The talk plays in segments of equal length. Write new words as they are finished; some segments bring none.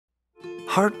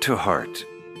Heart to Heart,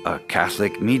 a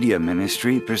Catholic media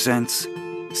ministry, presents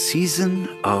Season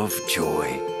of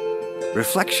Joy,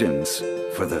 Reflections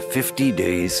for the 50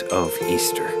 Days of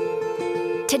Easter.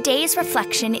 Today's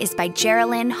reflection is by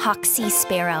Geraldine Hoxie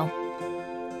Sparrow.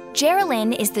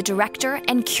 Geraldine is the director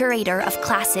and curator of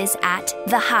classes at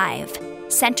The Hive,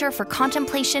 Center for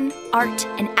Contemplation, Art,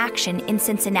 and Action in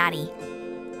Cincinnati.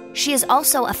 She is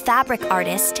also a fabric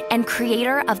artist and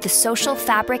creator of the Social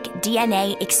Fabric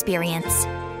DNA experience.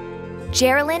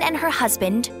 Geraldine and her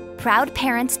husband, proud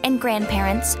parents and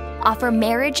grandparents, offer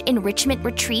marriage enrichment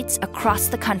retreats across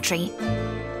the country.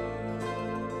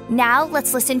 Now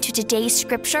let's listen to today's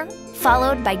scripture,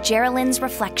 followed by Geraldine's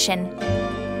reflection.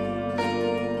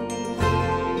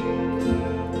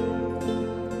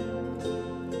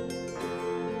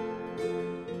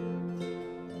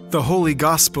 The Holy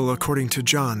Gospel according to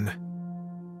John.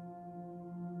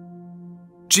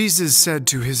 Jesus said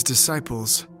to his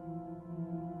disciples,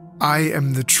 "I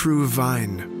am the true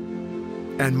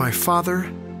vine, and my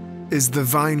Father is the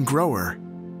vine grower.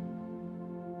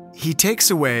 He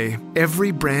takes away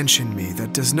every branch in me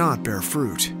that does not bear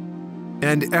fruit,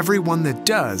 and every one that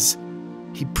does,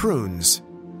 he prunes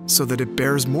so that it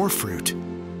bears more fruit.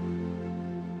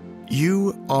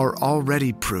 You are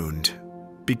already pruned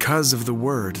because of the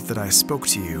word that I spoke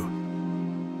to you.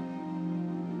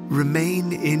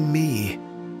 Remain in me,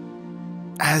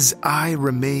 as I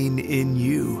remain in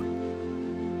you.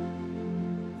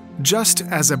 Just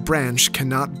as a branch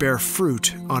cannot bear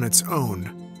fruit on its own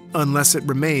unless it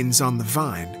remains on the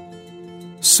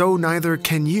vine, so neither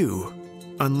can you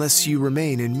unless you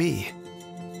remain in me.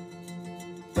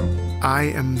 I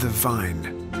am the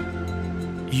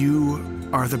vine. You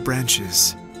are the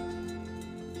branches.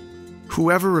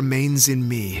 Whoever remains in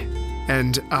me,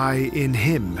 and I in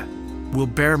him, will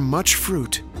bear much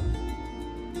fruit,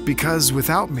 because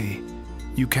without me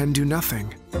you can do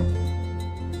nothing.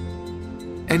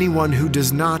 Anyone who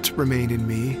does not remain in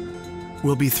me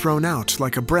will be thrown out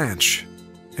like a branch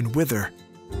and wither.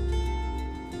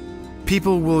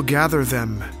 People will gather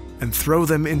them and throw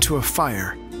them into a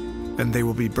fire, and they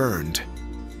will be burned.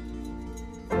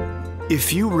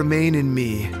 If you remain in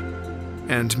me,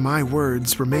 and my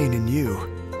words remain in you,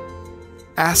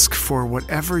 ask for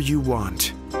whatever you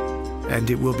want, and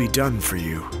it will be done for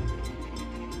you.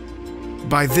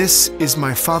 By this is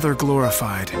my Father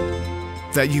glorified,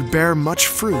 that you bear much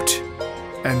fruit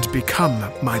and become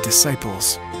my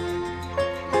disciples."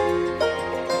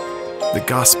 The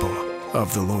Gospel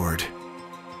of the Lord.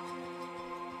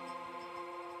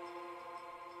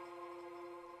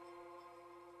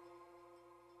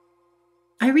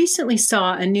 I recently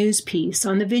saw a news piece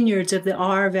on the vineyards of the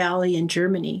Ahr Valley in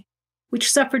Germany,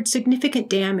 which suffered significant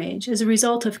damage as a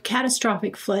result of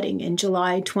catastrophic flooding in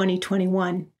July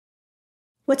 2021.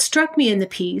 What struck me in the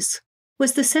piece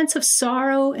was the sense of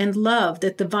sorrow and love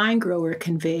that the vine grower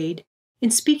conveyed in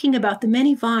speaking about the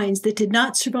many vines that did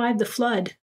not survive the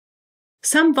flood.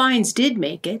 Some vines did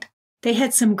make it. They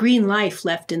had some green life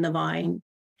left in the vine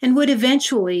and would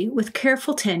eventually, with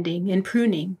careful tending and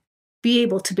pruning, be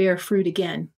able to bear fruit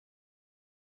again.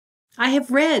 I have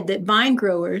read that vine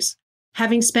growers,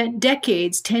 having spent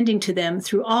decades tending to them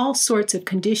through all sorts of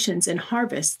conditions and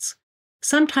harvests,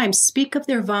 sometimes speak of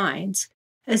their vines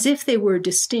as if they were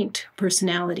distinct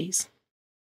personalities.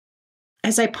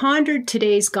 As I pondered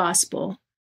today's gospel,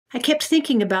 I kept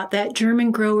thinking about that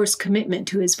German grower's commitment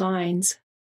to his vines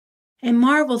and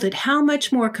marveled at how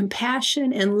much more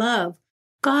compassion and love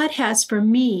God has for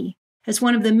me as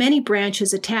one of the many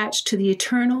branches attached to the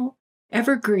eternal,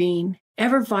 evergreen,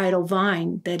 ever-vital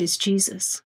vine that is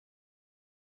Jesus.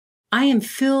 I am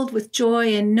filled with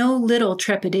joy and no little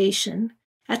trepidation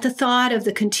at the thought of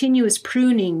the continuous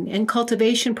pruning and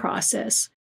cultivation process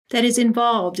that is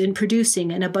involved in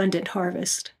producing an abundant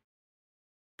harvest.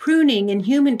 Pruning, in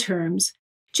human terms,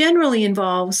 generally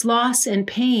involves loss and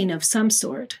pain of some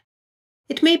sort.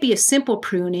 It may be a simple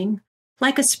pruning,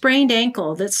 like a sprained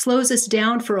ankle that slows us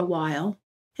down for a while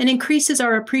and increases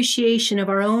our appreciation of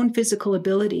our own physical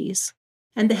abilities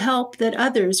and the help that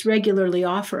others regularly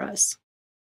offer us.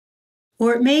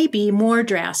 Or it may be more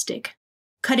drastic,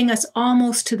 cutting us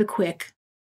almost to the quick,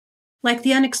 like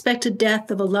the unexpected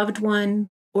death of a loved one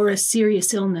or a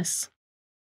serious illness.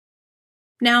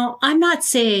 Now, I'm not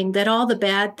saying that all the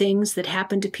bad things that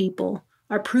happen to people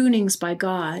are prunings by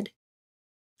God.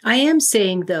 I am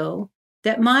saying, though,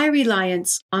 that my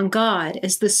reliance on God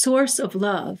as the source of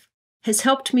love has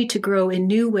helped me to grow in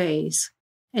new ways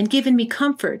and given me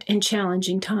comfort in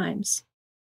challenging times.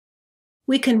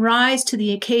 We can rise to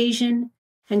the occasion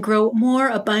and grow more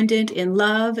abundant in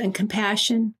love and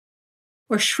compassion,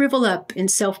 or shrivel up in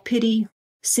self-pity,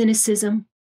 cynicism,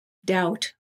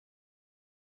 doubt.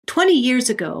 20 years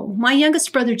ago, my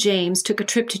youngest brother James took a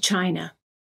trip to China.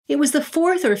 It was the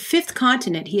 4th or 5th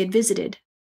continent he had visited.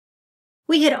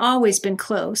 We had always been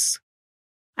close.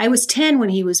 I was 10 when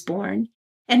he was born,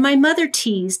 and my mother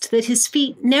teased that his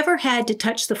feet never had to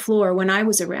touch the floor when I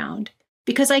was around,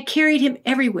 because I carried him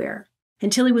everywhere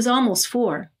until he was almost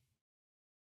 4.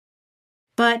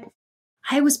 But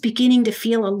I was beginning to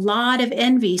feel a lot of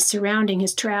envy surrounding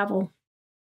his travel.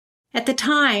 At the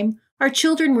time, our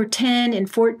children were 10 and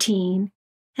 14,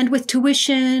 and with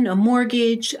tuition, a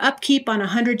mortgage, upkeep on a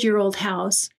 100-year-old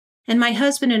house, and my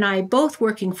husband and I both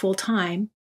working full-time,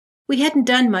 we hadn't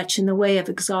done much in the way of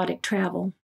exotic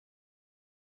travel.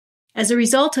 As a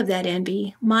result of that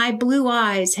envy, my blue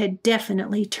eyes had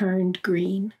definitely turned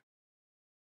green.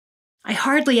 I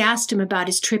hardly asked him about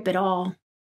his trip at all.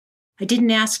 I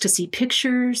didn't ask to see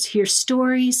pictures, hear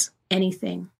stories,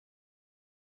 anything.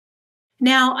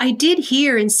 Now, I did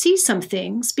hear and see some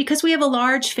things because we have a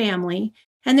large family,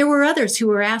 and there were others who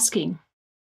were asking.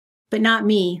 But not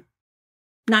me,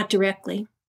 not directly.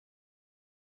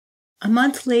 A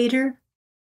month later,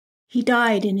 he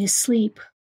died in his sleep.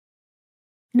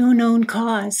 No known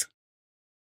cause.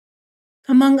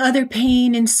 Among other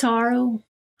pain and sorrow,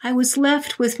 I was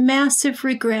left with massive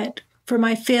regret for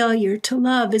my failure to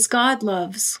love as God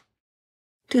loves,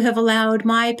 to have allowed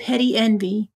my petty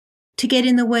envy to get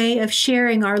in the way of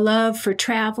sharing our love for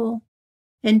travel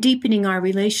and deepening our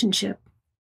relationship.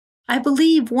 I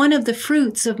believe one of the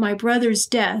fruits of my brother's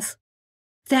death,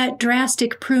 that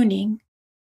drastic pruning,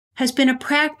 has been a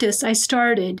practice I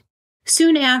started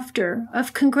soon after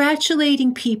of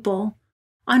congratulating people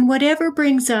on whatever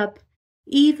brings up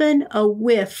even a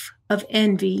whiff of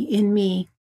envy in me.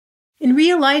 In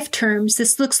real-life terms,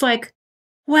 this looks like,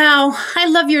 "Wow, I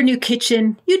love your new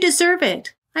kitchen. You deserve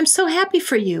it. I'm so happy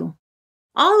for you."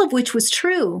 All of which was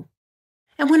true.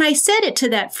 And when I said it to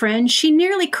that friend, she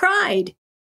nearly cried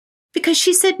because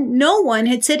she said no one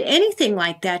had said anything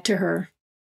like that to her,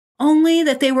 only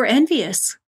that they were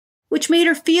envious, which made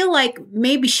her feel like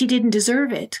maybe she didn't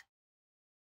deserve it.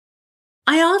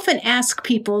 I often ask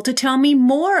people to tell me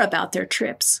more about their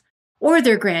trips or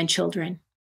their grandchildren.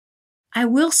 I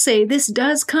will say this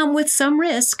does come with some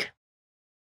risk.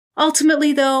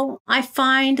 Ultimately, though, I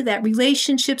find that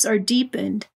relationships are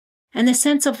deepened, and the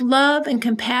sense of love and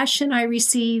compassion I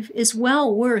receive is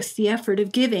well worth the effort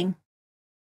of giving.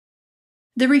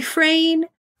 The refrain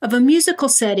of a musical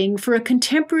setting for a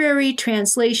contemporary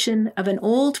translation of an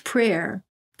old prayer,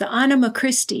 the Anima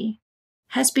Christi,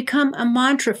 has become a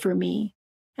mantra for me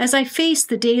as I face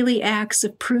the daily acts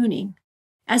of pruning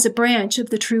as a branch of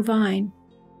the true vine.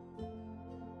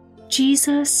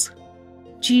 Jesus,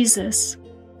 Jesus,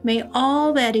 may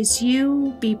all that is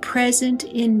you be present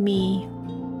in me.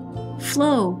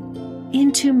 Flow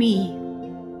into me.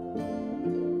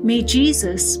 May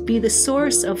Jesus be the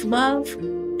source of love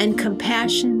and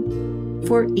compassion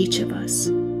for each of us.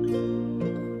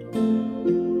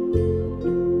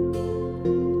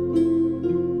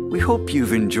 We hope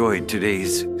you've enjoyed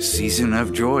today's Season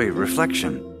of Joy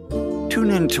reflection. Tune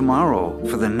in tomorrow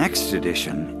for the next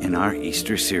edition in our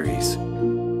Easter series.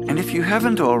 And if you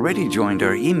haven't already joined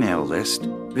our email list,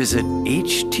 visit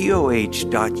htoh.us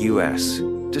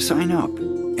to sign up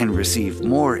and receive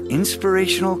more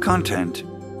inspirational content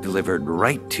delivered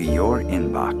right to your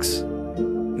inbox.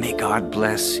 May God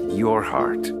bless your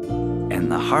heart and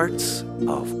the hearts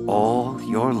of all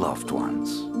your loved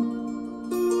ones.